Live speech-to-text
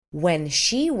When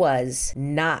she was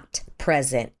not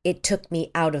present, it took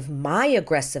me out of my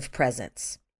aggressive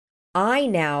presence. I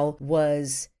now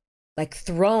was like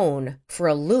thrown for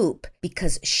a loop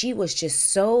because she was just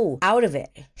so out of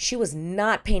it. She was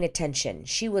not paying attention.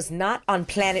 She was not on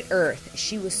planet Earth.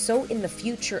 She was so in the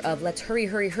future of let's hurry,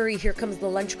 hurry, hurry. Here comes the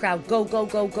lunch crowd. Go, go,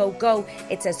 go, go, go.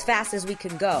 It's as fast as we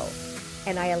can go.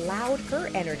 And I allowed her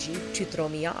energy to throw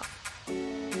me off.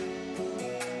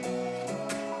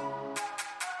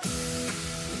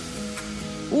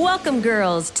 Welcome,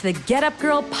 girls, to the Get Up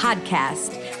Girl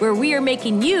podcast, where we are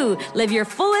making you live your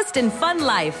fullest and fun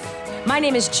life. My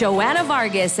name is Joanna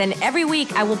Vargas, and every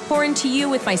week I will pour into you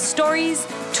with my stories,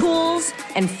 tools,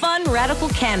 and fun radical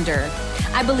candor.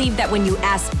 I believe that when you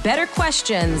ask better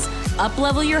questions,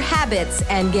 up-level your habits,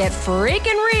 and get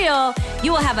freaking real,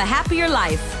 you will have a happier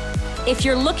life. If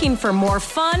you're looking for more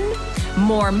fun,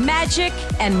 more magic,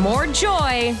 and more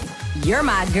joy, you're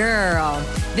my girl.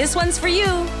 This one's for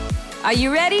you. Are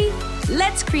you ready?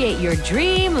 Let's create your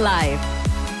dream life.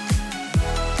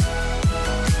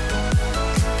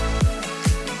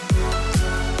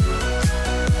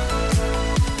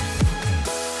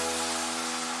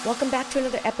 Welcome back to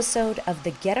another episode of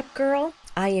The Get Up Girl.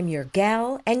 I am your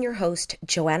gal and your host,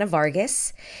 Joanna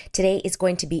Vargas. Today is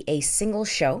going to be a single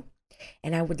show,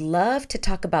 and I would love to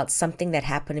talk about something that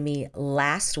happened to me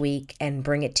last week and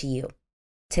bring it to you.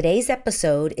 Today's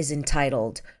episode is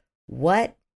entitled,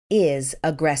 What is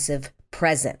Aggressive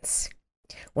Presence?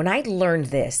 When I learned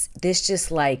this just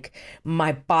like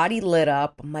my body lit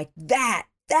up. I'm like,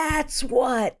 that's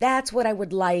what I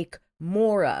would like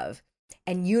more of.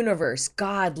 And universe,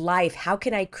 God, life, how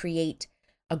can I create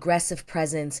aggressive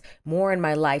presence more in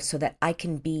my life so that I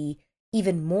can be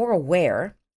even more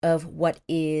aware of what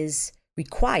is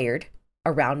required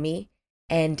around me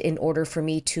and in order for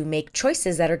me to make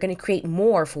choices that are going to create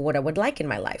more for what I would like in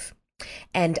my life.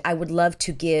 And I would love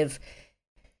to give,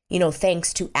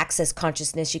 thanks to Access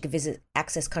Consciousness. You can visit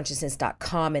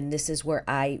accessconsciousness.com, and this is where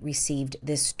I received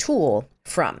this tool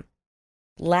from.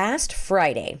 Last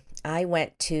Friday, I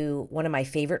went to one of my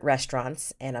favorite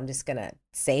restaurants, and I'm just going to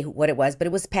say what it was, but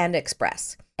it was Panda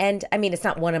Express. And I mean, it's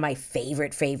not one of my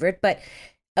favorite, but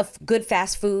a good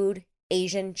fast food,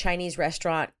 Asian, Chinese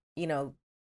restaurant.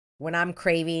 When I'm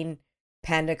craving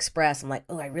Panda Express, I'm like,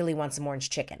 oh, I really want some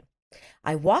orange chicken.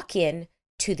 I walk in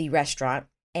to the restaurant,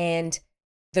 and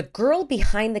the girl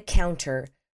behind the counter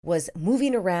was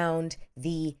moving around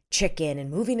the chicken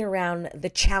and moving around the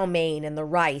chow mein and the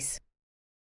rice.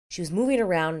 She was moving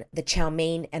around the chow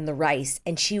mein and the rice,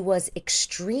 and she was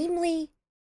extremely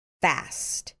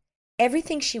fast.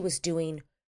 Everything she was doing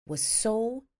was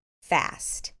so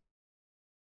fast.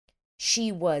 She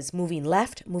was moving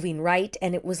left, moving right,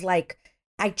 and it was like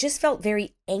I just felt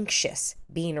very anxious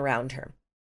being around her.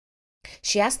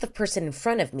 She asked the person in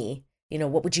front of me,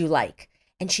 what would you like?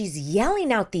 And she's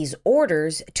yelling out these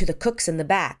orders to the cooks in the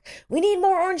back. We need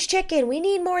more orange chicken. We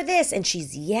need more this. And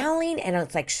she's yelling, and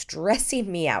it's like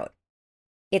stressing me out.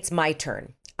 It's my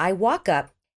turn. I walk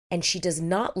up, and she does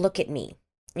not look at me.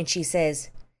 And she says,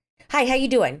 hi, how you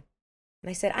doing? And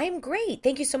I said, I am great.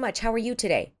 Thank you so much. How are you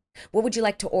today? What would you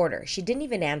like to order? She didn't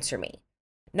even answer me.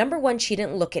 Number one, she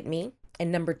didn't look at me.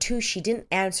 And number two, she didn't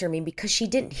answer me because she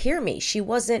didn't hear me. She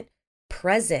wasn't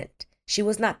present. She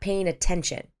was not paying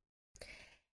attention.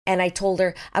 And I told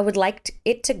her I would like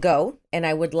it to go, and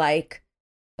I would like,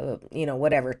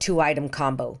 2-item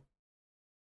combo.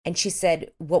 And she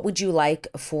said, what would you like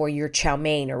for your chow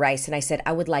mein or rice? And I said,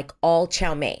 I would like all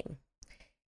chow mein.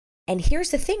 And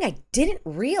here's the thing, I didn't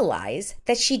realize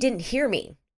that she didn't hear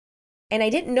me. And I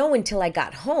didn't know until I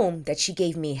got home that she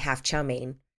gave me half chow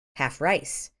mein, half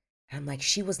rice. And I'm like,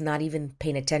 she was not even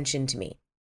paying attention to me.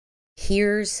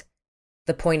 Here's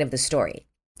the point of the story.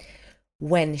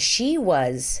 When she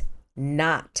was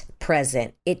not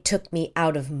present, it took me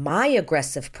out of my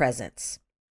aggressive presence.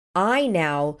 I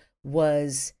now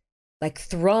was like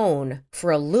thrown for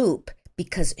a loop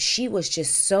because she was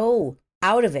just so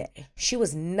out of it. She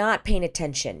was not paying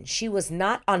attention. She was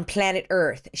not on planet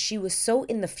Earth. She was so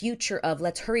in the future of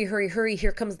let's hurry, hurry, hurry.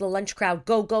 Here comes the lunch crowd.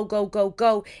 Go, go, go, go,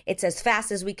 go. It's as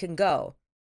fast as we can go.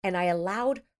 And I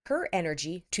allowed her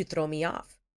energy to throw me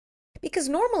off. Because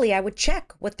normally I would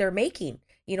check what they're making.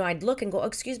 I'd look and go,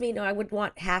 excuse me, no, I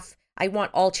want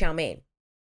all chow mein.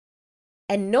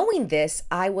 And knowing this,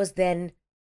 I was then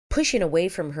pushing away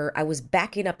from her. I was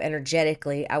backing up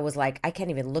energetically. I was like, I can't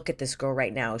even look at this girl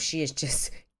right now. She is just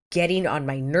getting on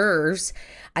my nerves.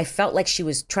 I felt like she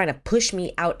was trying to push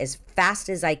me out as fast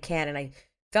as I can. And I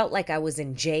felt like I was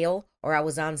in jail, or I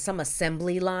was on some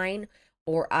assembly line,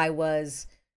 or I was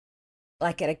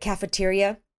like at a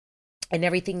cafeteria and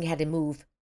everything had to move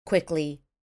quickly,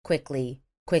 quickly,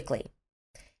 quickly.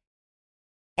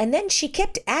 And then she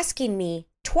kept asking me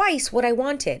twice what I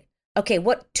wanted. Okay,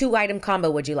 what 2-item combo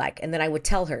would you like? And then I would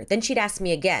tell her. Then she'd ask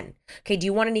me again, okay, do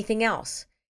you want anything else?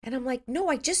 And I'm like, no,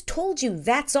 I just told you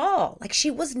that's all. Like,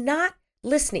 she was not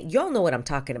listening. Y'all know what I'm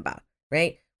talking about,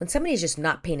 right? When somebody is just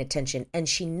not paying attention, and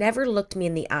she never looked me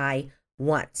in the eye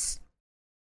once.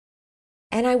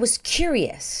 And I was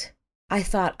curious. I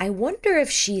thought, I wonder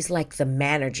if she's like the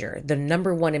manager, the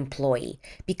number one employee,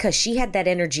 because she had that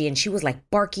energy and she was like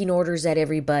barking orders at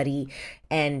everybody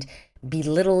and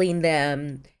belittling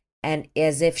them, and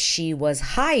as if she was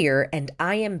higher and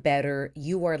I am better,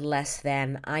 you are less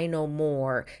than, I know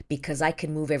more because I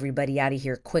can move everybody out of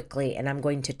here quickly and I'm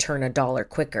going to turn $1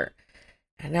 quicker.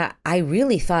 And I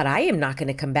really thought, I am not going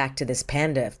to come back to this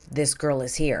Panda if this girl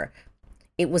is here.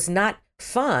 It was not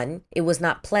fun. It was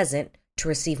not pleasant to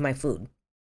receive my food.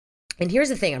 And here's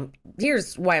the thing.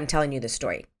 Here's why I'm telling you this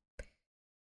story.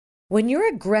 When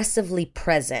you're aggressively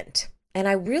present, and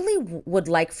I really would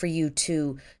like for you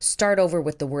to start over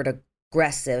with the word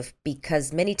aggressive,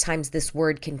 because many times this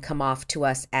word can come off to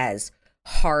us as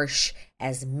harsh,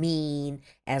 as mean,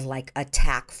 as like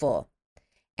attackful.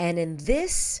 And in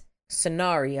this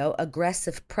scenario,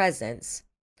 aggressive presence,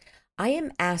 I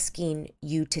am asking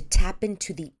you to tap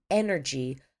into the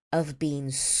energy of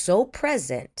being so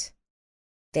present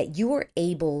that you are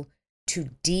able to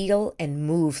deal and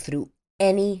move through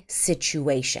any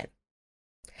situation.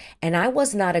 And I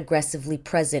was not aggressively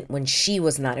present when she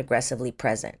was not aggressively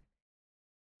present.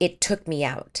 It took me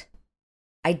out.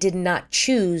 I did not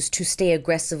choose to stay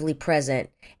aggressively present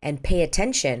and pay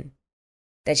attention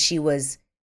that she was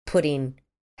putting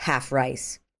half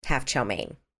rice, half chow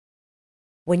mein.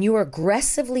 When you are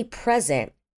aggressively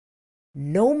present,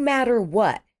 no matter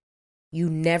what, you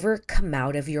never come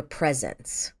out of your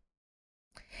presence.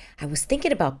 I was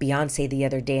thinking about Beyonce the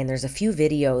other day, and there's a few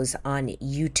videos on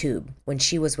YouTube when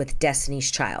she was with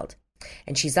Destiny's Child.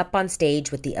 And she's up on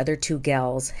stage with the other two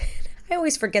gals. I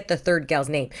always forget the third gal's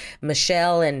name.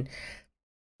 Michelle and,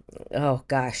 oh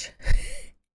gosh.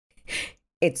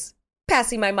 It's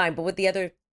passing my mind, but with the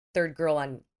other third girl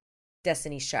on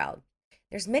Destiny's Child.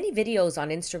 There's many videos on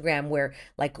Instagram where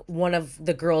like one of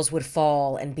the girls would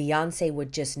fall and Beyonce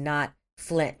would just not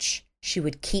flinch. She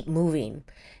would keep moving.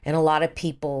 And a lot of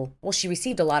people, well, she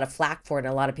received a lot of flack for it.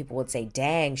 And a lot of people would say,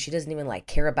 dang, she doesn't even like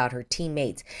care about her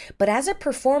teammates. But as a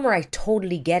performer, I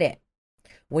totally get it.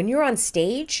 When you're on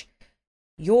stage,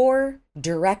 your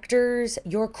directors,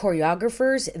 your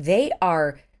choreographers, they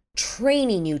are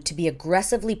training you to be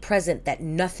aggressively present that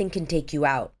nothing can take you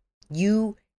out.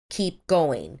 You keep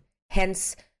going.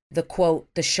 Hence the quote,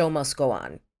 the show must go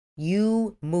on.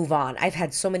 You move on. I've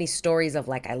had so many stories of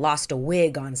like I lost a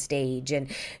wig on stage and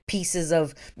pieces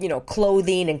of,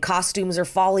 clothing and costumes are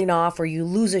falling off, or you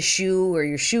lose a shoe or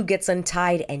your shoe gets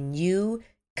untied, and you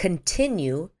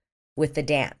continue with the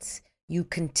dance. You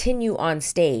continue on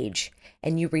stage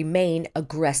and you remain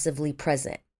aggressively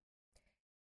present.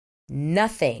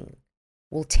 Nothing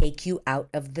will take you out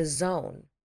of the zone.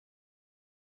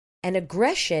 And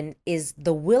aggression is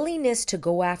the willingness to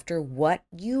go after what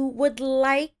you would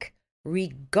like,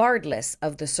 regardless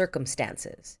of the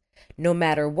circumstances, no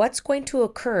matter what's going to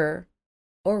occur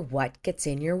or what gets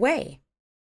in your way.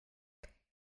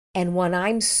 And when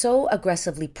I'm so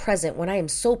aggressively present, when I am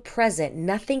so present,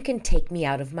 nothing can take me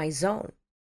out of my zone.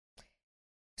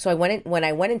 So when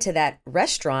I went into that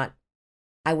restaurant,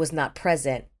 I was not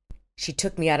present. She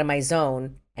took me out of my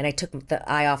zone, and I took the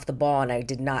eye off the ball, and I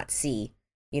did not see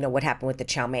what happened with the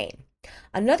chow mein.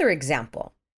 Another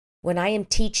example, when I am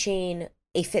teaching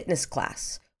a fitness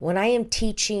class, when I am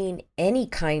teaching any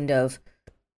kind of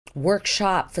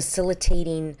workshop,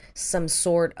 facilitating some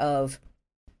sort of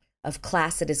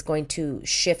class that is going to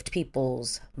shift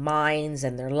people's minds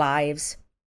and their lives,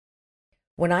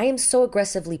 when I am so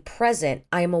aggressively present,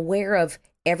 I am aware of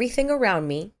everything around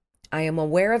me. I am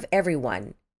aware of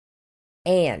everyone,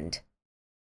 and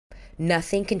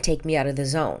nothing can take me out of the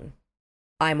zone.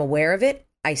 I'm aware of it,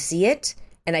 I see it,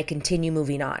 and I continue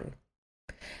moving on.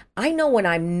 I know when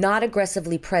I'm not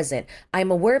aggressively present, I'm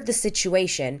aware of the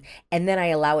situation, and then I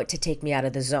allow it to take me out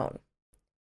of the zone.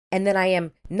 And then I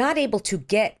am not able to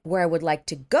get where I would like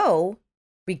to go,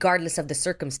 regardless of the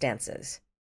circumstances.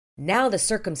 Now the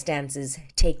circumstances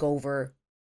take over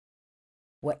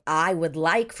what I would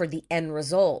like for the end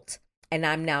result, and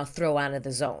I'm now thrown out of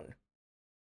the zone.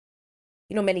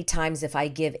 Many times if I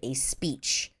give a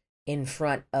speech in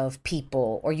front of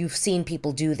people, or you've seen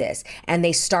people do this, and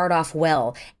they start off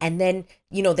well, and then,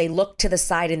 they look to the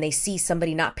side and they see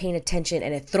somebody not paying attention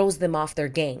and it throws them off their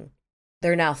game.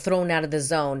 They're now thrown out of the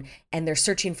zone and they're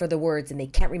searching for the words and they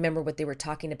can't remember what they were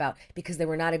talking about because they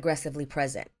were not aggressively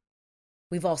present.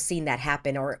 We've all seen that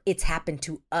happen, or it's happened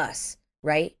to us,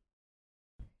 right?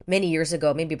 Many years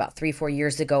ago, maybe about 3-4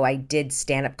 years ago, I did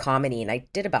stand-up comedy, and I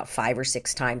did about 5 or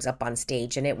 6 times up on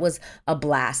stage, and it was a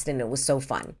blast and it was so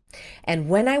fun. And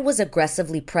when I was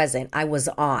aggressively present, I was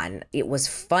on. It was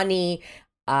funny.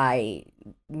 I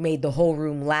made the whole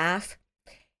room laugh.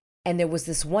 And there was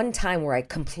this one time where I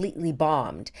completely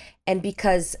bombed. And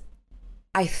because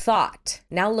I thought,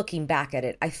 now looking back at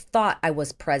it, I thought I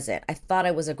was present. I thought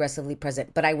I was aggressively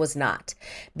present, but I was not,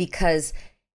 because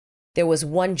there was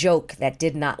one joke that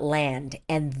did not land.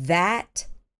 And that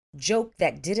joke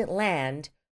that didn't land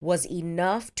was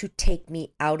enough to take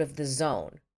me out of the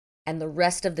zone. And the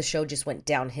rest of the show just went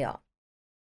downhill.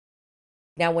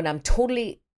 Now, when I'm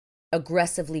totally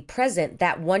aggressively present,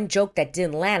 that one joke that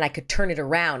didn't land, I could turn it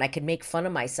around. I could make fun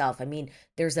of myself. I mean,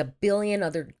 there's a billion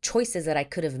other choices that I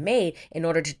could have made in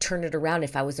order to turn it around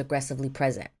if I was aggressively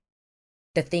present.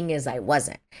 The thing is, I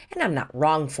wasn't. And I'm not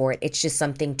wrong for it. It's just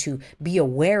something to be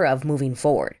aware of moving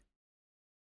forward.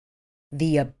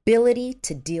 The ability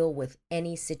to deal with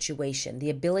any situation, the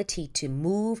ability to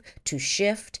move, to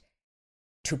shift,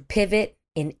 to pivot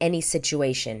in any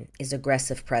situation is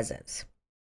aggressive presence.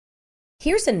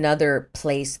 Here's another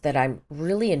place that I'm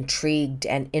really intrigued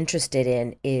and interested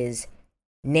in is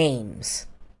names.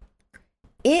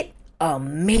 It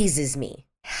amazes me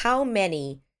how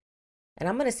many, and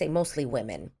I'm going to say mostly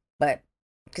women, but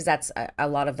because that's a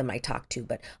lot of them I talk to,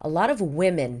 but a lot of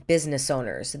women business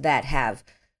owners that have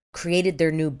created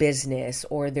their new business,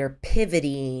 or they're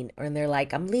pivoting, or they're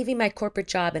like, I'm leaving my corporate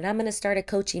job and I'm going to start a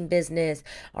coaching business,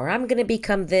 or I'm going to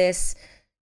become this,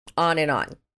 on and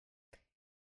on.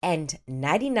 And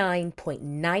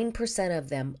 99.9% of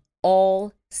them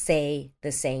all say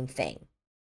the same thing.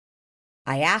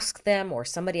 I ask them, or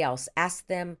somebody else asks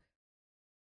them,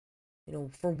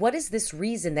 for what is this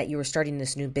reason that you are starting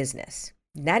this new business?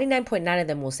 99.9 of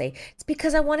them will say, it's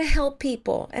because I want to help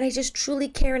people and I just truly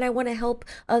care and I want to help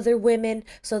other women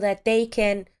so that they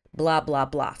can blah, blah,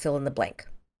 blah, fill in the blank.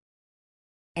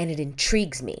 And it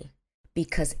intrigues me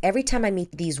because every time I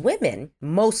meet these women,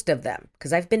 most of them,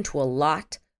 because I've been to a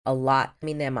lot, I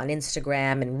mean them on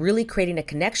Instagram and really creating a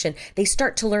connection, they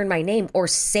start to learn my name or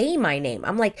say my name.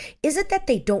 I'm like, is it that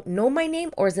they don't know my name,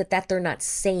 or is it that they're not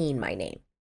saying my name?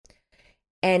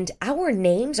 And our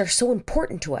names are so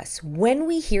important to us. When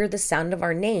we hear the sound of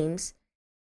our names,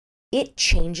 it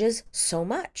changes so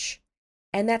much.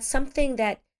 And that's something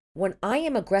that when I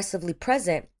am aggressively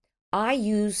present, I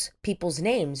use people's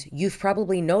names. You've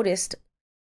probably noticed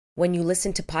when you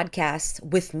listen to podcasts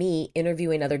with me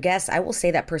interviewing other guests, I will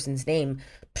say that person's name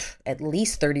at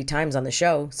least 30 times on the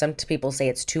show. Some people say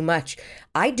it's too much.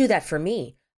 I do that for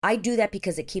me. I do that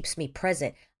because it keeps me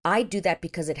present. I do that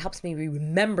because it helps me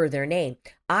remember their name.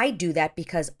 I do that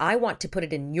because I want to put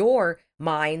it in your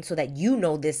mind so that you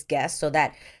know this guest, so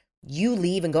that you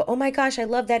leave and go, oh my gosh, I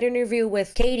love that interview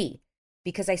with Katie,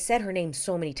 because I said her name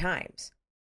so many times.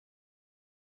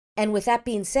 And with that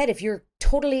being said, if you're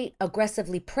totally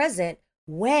aggressively present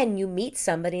when you meet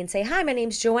somebody and say, hi, my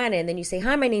name's Joanna, and then you say,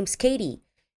 hi, my name's Katie,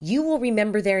 you will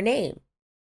remember their name.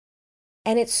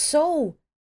 And it's so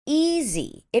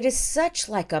easy. It is such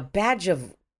like a badge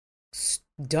of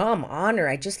dumb honor.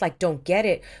 I just don't get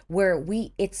it, where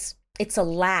it's a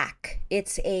lack.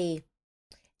 It's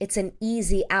an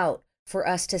easy out for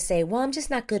us to say, well, I'm just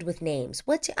not good with names.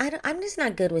 I'm just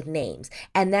not good with names.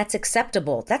 And that's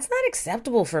acceptable. That's not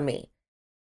acceptable for me.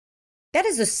 That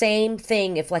is the same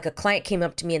thing if a client came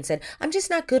up to me and said, I'm just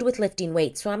not good with lifting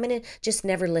weights, so I'm going to just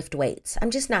never lift weights.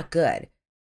 I'm just not good.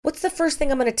 What's the first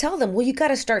thing I'm going to tell them? Well, you got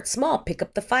to start small. Pick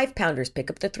up the 5-pounders, pick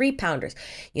up the 3-pounders,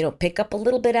 pick up a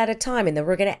little bit at a time, and then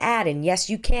we're going to add, and yes,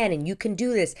 you can, and you can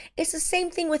do this. It's the same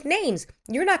thing with names.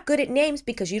 You're not good at names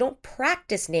because you don't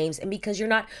practice names, and because you're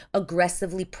not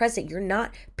aggressively present. You're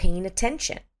not paying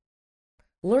attention.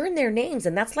 Learn their names,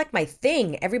 and that's my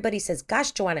thing. Everybody says,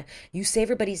 gosh, Joanna, you say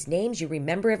everybody's names, you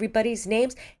remember everybody's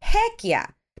names. Heck yeah,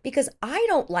 because I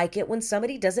don't like it when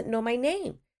somebody doesn't know my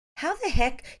name. How the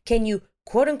heck can you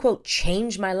quote unquote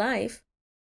change my life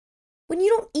when you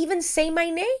don't even say my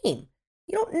name?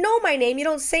 You don't know my name, you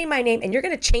don't say my name, and you're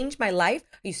going to change my life?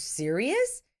 Are you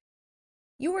serious?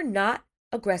 You are not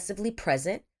aggressively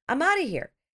present. I'm out of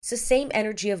here. It's the same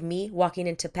energy of me walking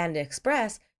into Panda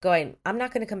Express going, I'm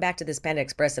not going to come back to this Panda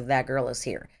Express if that girl is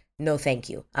here. No, thank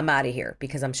you. I'm out of here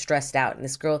because I'm stressed out and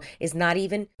this girl is not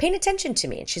even paying attention to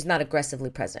me and she's not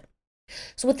aggressively present.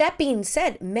 So with that being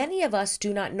said, many of us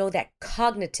do not know that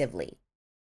cognitively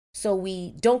So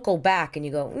we don't go back and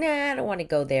you go, nah, I don't want to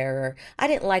go there. Or I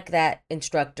didn't like that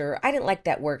instructor. I didn't like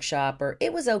that workshop. Or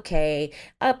it was okay.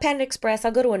 Panda Express,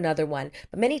 I'll go to another one.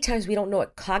 But many times we don't know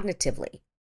it cognitively.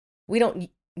 We don't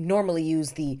normally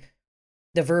use the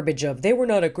verbiage of they were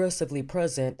not aggressively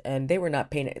present and they were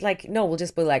not paying. Like, no, we'll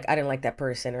just be like, I didn't like that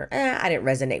person, or I didn't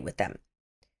resonate with them.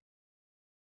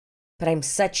 But I'm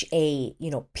such a,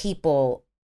 people,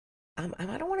 I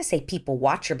don't want to say people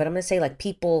watcher, but I'm going to say like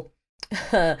people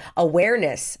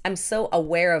awareness. I'm so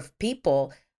aware of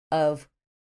people, of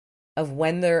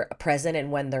when they're present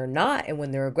and when they're not, and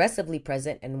when they're aggressively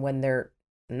present and when they're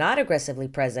not aggressively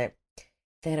present,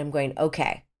 then I'm going,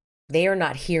 okay, they are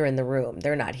not here in the room.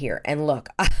 They're not here. And look,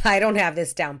 I don't have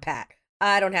this down pat.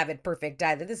 I don't have it perfect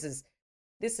either. This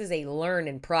is a learn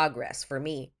in progress for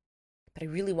me. But I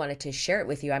really wanted to share it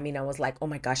with you. I mean, I was like, oh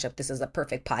my gosh, if this is a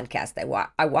perfect podcast.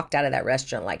 I walked out of that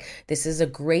restaurant like, this is a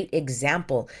great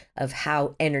example of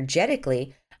how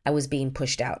energetically I was being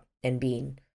pushed out and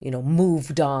being,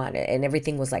 moved on, and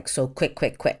everything was like so quick.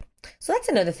 So that's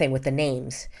another thing with the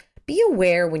names. Be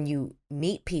aware when you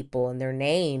meet people and their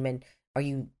name, and are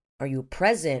you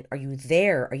present? Are you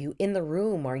there? Are you in the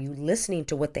room? Are you listening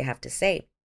to what they have to say?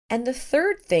 And the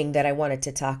third thing that I wanted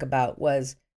to talk about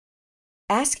was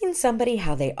asking somebody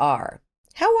how they are.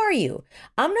 How are you?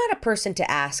 I'm not a person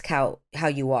to ask how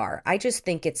you are. I just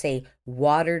think it's a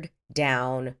watered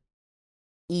down,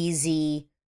 easy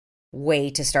way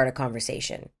to start a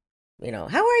conversation.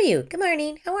 How are you? Good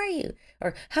morning. How are you?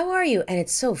 Or how are you? And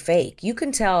it's so fake. You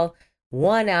can tell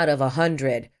 1 out of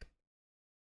 100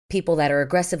 people that are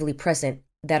aggressively present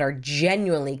that are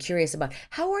genuinely curious about,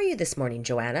 how are you this morning,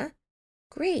 Joanna?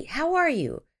 Great. How are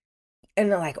you? And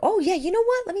they're like, oh yeah, you know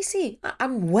what? Let me see.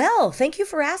 I'm well. Thank you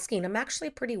for asking. I'm actually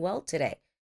pretty well today.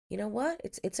 You know what?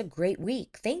 It's a great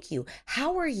week. Thank you.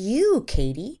 How are you,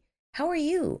 Katie? How are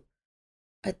you?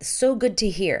 It's so good to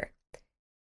hear.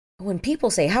 When people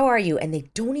say, how are you? And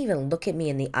they don't even look at me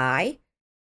in the eye.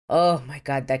 Oh my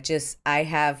God, that just,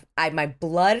 my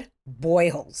blood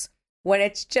boils when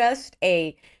it's just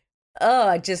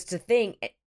just a thing.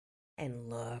 And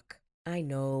look, I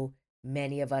know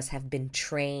many of us have been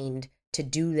trained to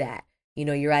do that.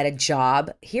 You're at a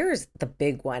job. Here's the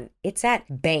big one. It's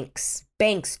at banks.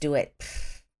 Banks do it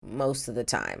most of the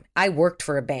time. I worked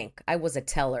for a bank. I was a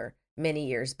teller many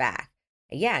years back.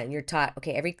 Yeah, and you're taught,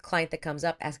 okay, every client that comes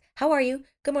up asks, how are you?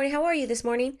 Good morning. How are you this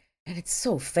morning? And it's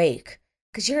so fake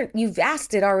because you've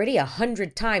asked it already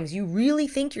 100 times. You really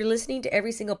think you're listening to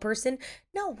every single person?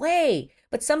 No way.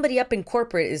 But somebody up in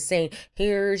corporate is saying,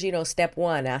 here's, step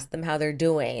 1, ask them how they're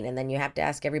doing. And then you have to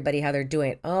ask everybody how they're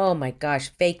doing. Oh my gosh,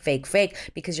 fake,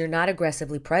 because you're not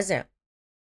aggressively present.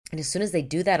 And as soon as they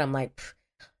do that, I'm like,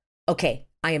 okay,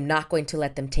 I am not going to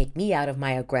let them take me out of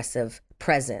my aggressive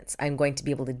presence. I'm going to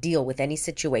be able to deal with any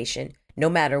situation, no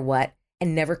matter what,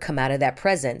 and never come out of that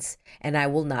presence. And I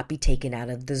will not be taken out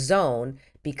of the zone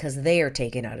because they are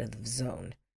taken out of the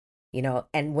zone.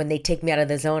 And when they take me out of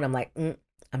the zone, I'm like,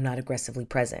 I'm not aggressively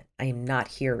present. I am not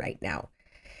here right now.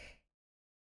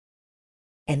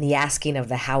 And the asking of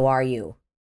the how are you?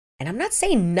 And I'm not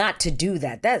saying not to do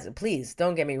that. Please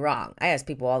don't get me wrong. I ask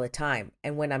people all the time.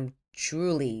 And when I'm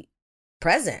truly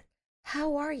present,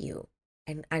 how are you?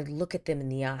 And I look at them in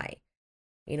the eye,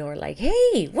 or like,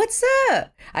 hey, what's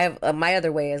up? I have my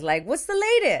other way is like, what's the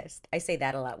latest? I say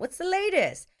that a lot. What's the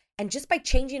latest? And just by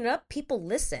changing it up, people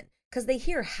listen because they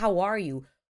hear, how are you?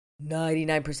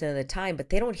 99% of the time, but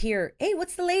they don't hear, hey,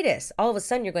 what's the latest? All of a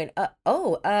sudden you're going,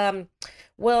 and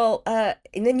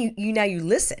then you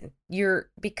listen.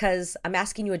 Because I'm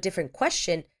asking you a different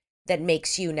question that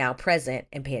makes you now present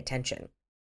and pay attention.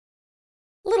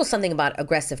 A little something about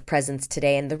aggressive presence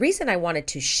today. And the reason I wanted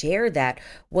to share that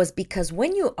was because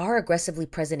when you are aggressively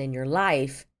present in your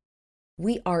life,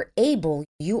 you are able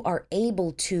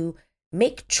to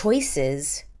make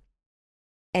choices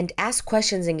and ask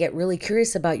questions and get really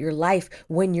curious about your life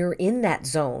when you're in that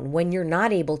zone, when you're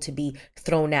not able to be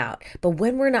thrown out. But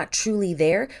when we're not truly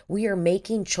there, we are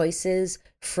making choices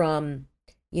from,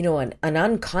 an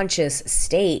unconscious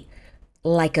state,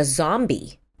 like a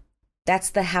zombie.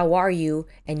 That's the how are you,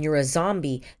 and you're a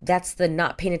zombie. That's the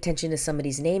not paying attention to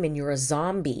somebody's name, and you're a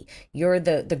zombie. You're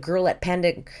the girl at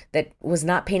Panda that was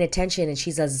not paying attention, and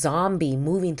she's a zombie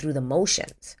moving through the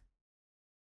motions.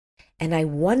 And I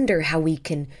wonder how we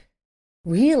can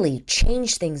really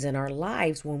change things in our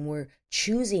lives when we're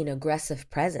choosing aggressive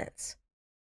presence.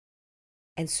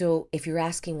 And so if you're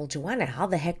asking, well, Joanna, how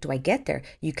the heck do I get there?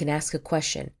 You can ask a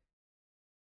question.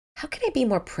 How can I be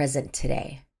more present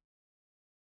today?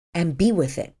 And be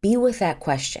with it. Be with that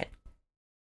question.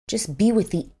 Just be with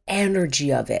the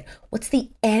energy of it. What's the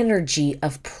energy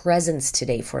of presence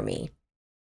today for me?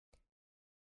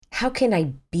 How can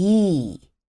I be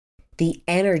the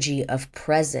energy of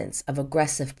presence, of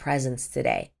aggressive presence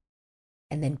today?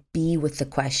 And then be with the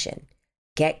question.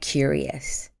 Get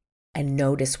curious and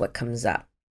notice what comes up.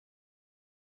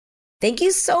 Thank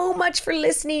you so much for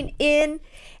listening in.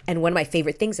 And one of my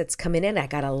favorite things that's coming in, I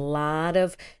got a lot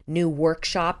of new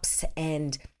workshops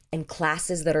and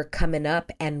classes that are coming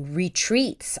up and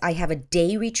retreats. I have a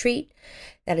day retreat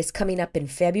that is coming up in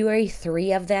February,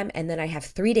 3 of them. And then I have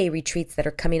 3-day retreats that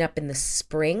are coming up in the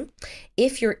spring.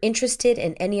 If you're interested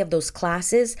in any of those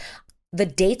classes, the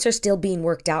dates are still being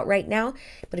worked out right now.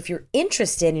 But if you're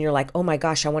interested and you're like, oh my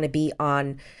gosh, I want to be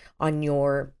on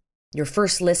your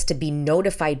first list to be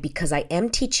notified, because I am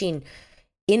teaching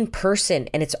in person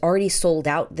and it's already sold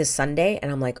out this Sunday. And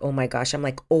I'm like, oh my gosh, I'm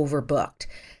like overbooked.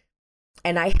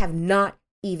 And I have not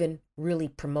even really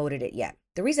promoted it yet.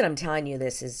 The reason I'm telling you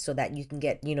this is so that you can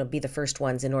get, be the first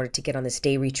ones in order to get on this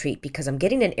day retreat, because I'm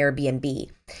getting an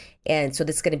Airbnb. And so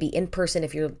this is going to be in person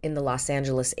if you're in the Los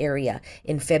Angeles area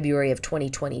in February of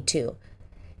 2022.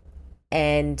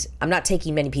 And I'm not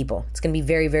taking many people. It's going to be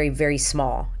very, very, very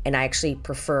small. And I actually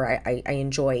prefer, I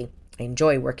enjoy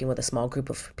working with a small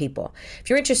group of people. If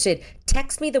you're interested,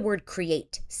 text me the word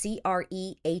CREATE,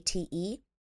 CREATE,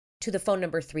 to the phone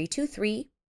number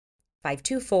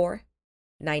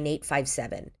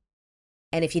 323-524-9857.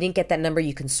 And if you didn't get that number,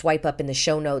 you can swipe up in the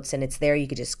show notes and it's there. You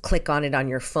could just click on it on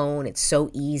your phone. It's so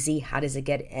easy. How does it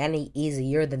get any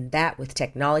easier than that with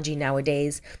technology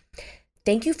nowadays?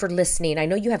 Thank you for listening. I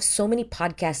know you have so many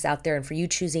podcasts out there, and for you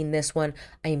choosing this one,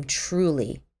 I am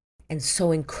truly and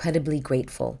so incredibly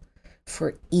grateful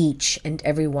for each and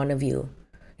every one of you.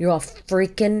 You're all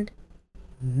freaking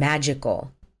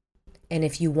magical. And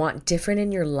if you want different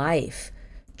in your life,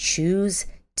 choose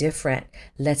different.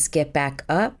 Let's get back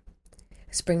up.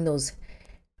 Let's bring those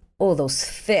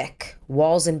thick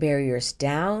walls and barriers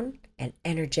down and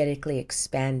energetically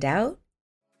expand out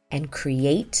and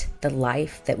create the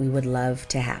life that we would love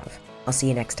to have. I'll see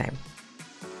you next time.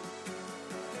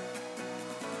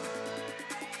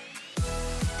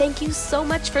 Thank you so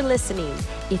much for listening.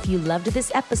 If you loved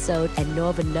this episode and know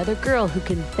of another girl who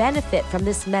can benefit from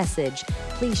this message,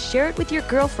 please share it with your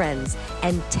girlfriends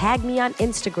and tag me on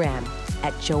Instagram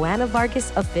at Joanna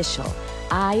Vargas Official.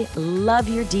 I love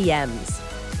your DMs.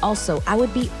 Also, I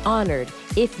would be honored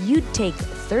if you'd take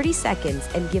 30 seconds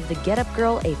and give the Get Up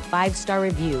Girl a 5-star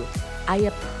review. I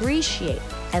appreciate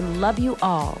and love you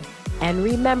all. And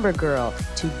remember, girl,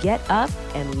 to get up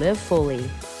and live fully.